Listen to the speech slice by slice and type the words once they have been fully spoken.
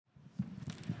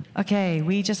Okay,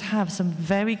 we just have some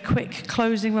very quick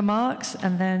closing remarks,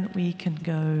 and then we can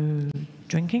go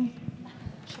drinking.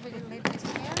 Should we leave this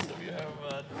here? We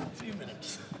have 3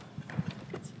 minutes.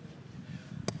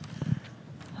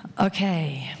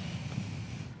 Okay.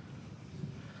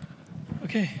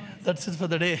 Okay, that's it for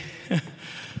the day.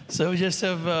 So we just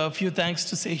have a few thanks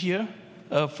to say here.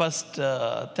 First,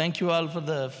 thank you all for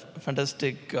the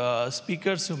fantastic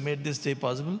speakers who made this day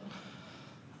possible.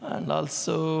 And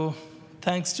also,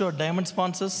 thanks to our diamond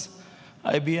sponsors,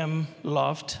 IBM,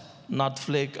 Loft,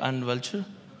 Northflake, and Vulture.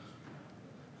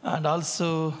 And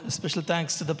also, a special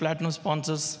thanks to the platinum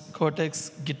sponsors,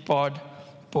 Cortex, Gitpod,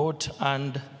 Port,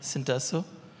 and Syntasso.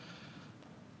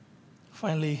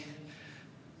 Finally,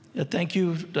 thank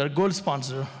you to our gold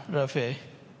sponsor, Rafe.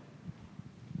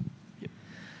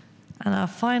 And our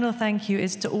final thank you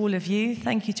is to all of you.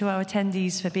 Thank you to our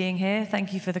attendees for being here.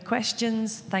 Thank you for the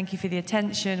questions. Thank you for the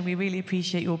attention. We really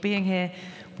appreciate you all being here.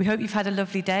 We hope you've had a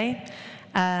lovely day.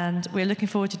 And we're looking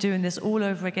forward to doing this all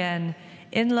over again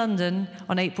in London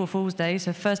on April Fool's Day,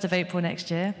 so 1st of April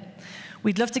next year.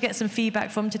 We'd love to get some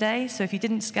feedback from today. So if you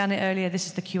didn't scan it earlier, this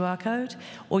is the QR code.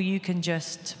 Or you can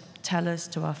just tell us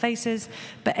to our faces.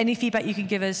 But any feedback you can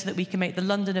give us so that we can make the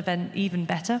London event even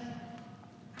better.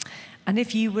 And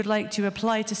if you would like to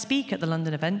apply to speak at the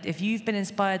London event, if you've been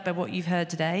inspired by what you've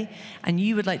heard today, and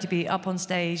you would like to be up on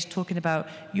stage talking about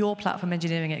your platform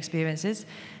engineering experiences,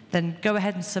 then go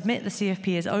ahead and submit. The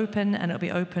CFP is open, and it'll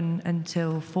be open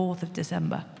until 4th of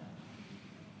December.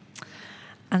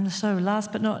 And so,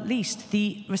 last but not least,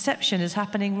 the reception is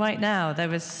happening right now.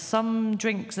 There is some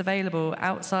drinks available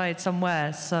outside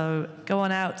somewhere, so go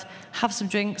on out, have some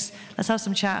drinks, let's have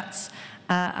some chats,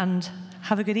 and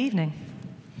have a good evening.